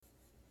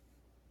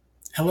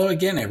Hello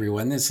again,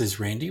 everyone. This is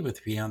Randy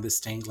with Beyond the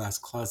Stained Glass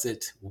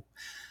Closet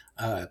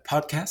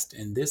podcast,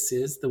 and this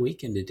is the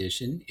weekend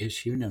edition,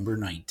 issue number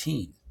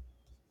 19.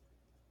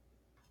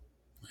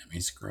 Let me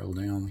scroll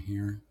down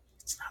here.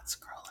 It's not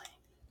scrolling.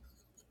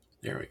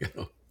 There we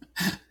go.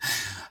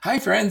 Hi,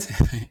 friends.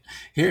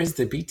 Here's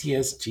the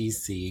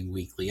BTSGC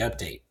weekly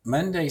update.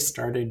 Monday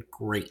started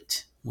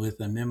great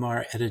with a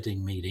memoir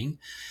editing meeting.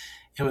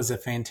 It was a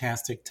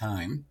fantastic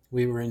time.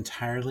 We were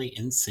entirely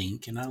in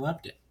sync, and I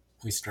loved it.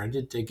 We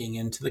started digging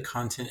into the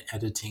content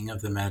editing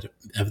of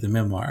the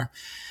memoir,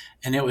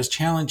 and it was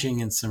challenging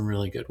in some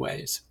really good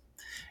ways.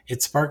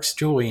 It sparks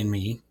joy in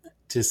me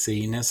to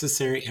see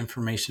necessary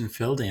information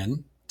filled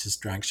in,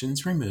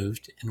 distractions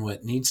removed, and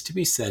what needs to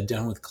be said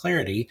done with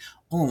clarity.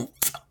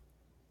 Oomph.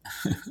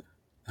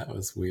 That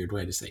was a weird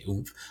way to say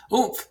oomph.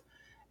 Oomph.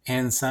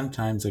 And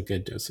sometimes a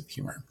good dose of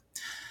humor.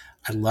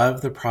 I love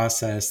the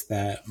process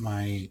that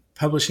my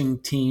publishing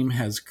team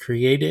has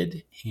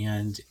created,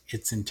 and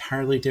it's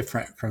entirely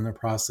different from the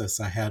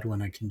process I had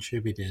when I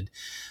contributed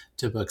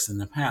to books in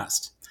the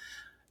past.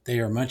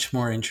 They are much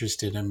more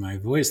interested in my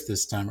voice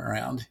this time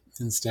around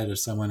instead of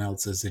someone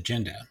else's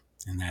agenda,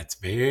 and that's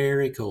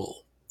very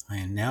cool. I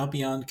am now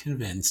beyond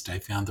convinced I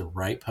found the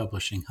right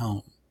publishing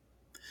home.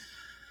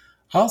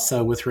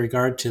 Also, with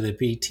regard to the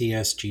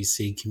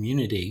BTSGC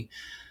community,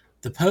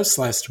 the post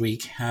last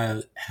week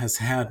has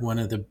had one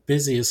of the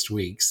busiest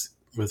weeks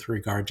with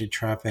regard to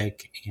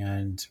traffic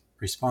and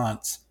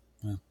response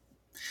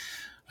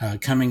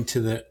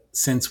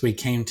since we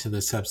came to the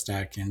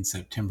Substack in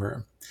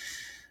September.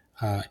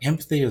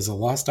 Empathy is a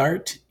lost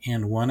art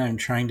and one I'm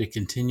trying to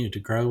continue to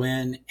grow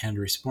in, and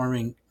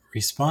responding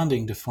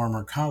to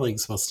former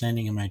colleagues while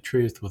standing in my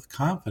truth with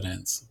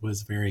confidence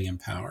was very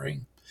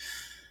empowering.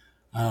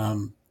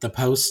 The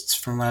posts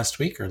from last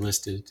week are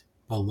listed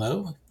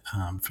below.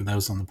 For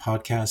those on the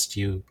podcast,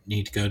 you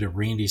need to go to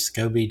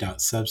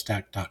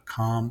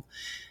randyscoby.substack.com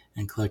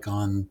and click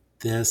on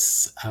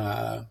this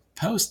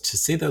post to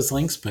see those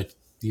links, but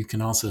you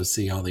can also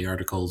see all the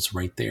articles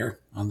right there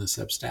on the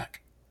Substack.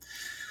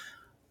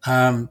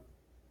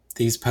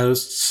 These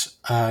posts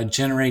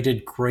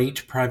generated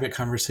great private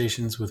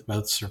conversations with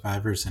both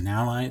survivors and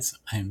allies.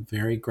 I am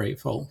very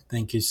grateful.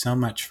 Thank you so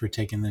much for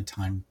taking the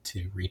time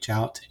to reach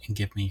out and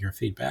give me your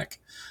feedback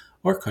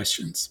or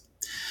questions.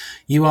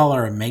 You all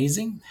are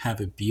amazing.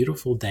 Have a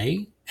beautiful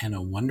day and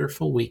a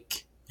wonderful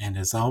week. And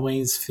as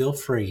always, feel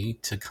free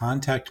to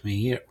contact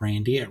me at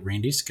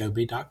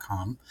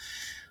randy@randyscoby.com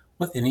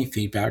with any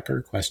feedback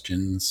or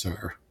questions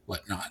or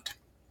whatnot.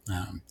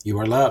 You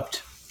are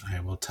loved.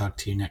 I will talk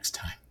to you next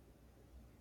time.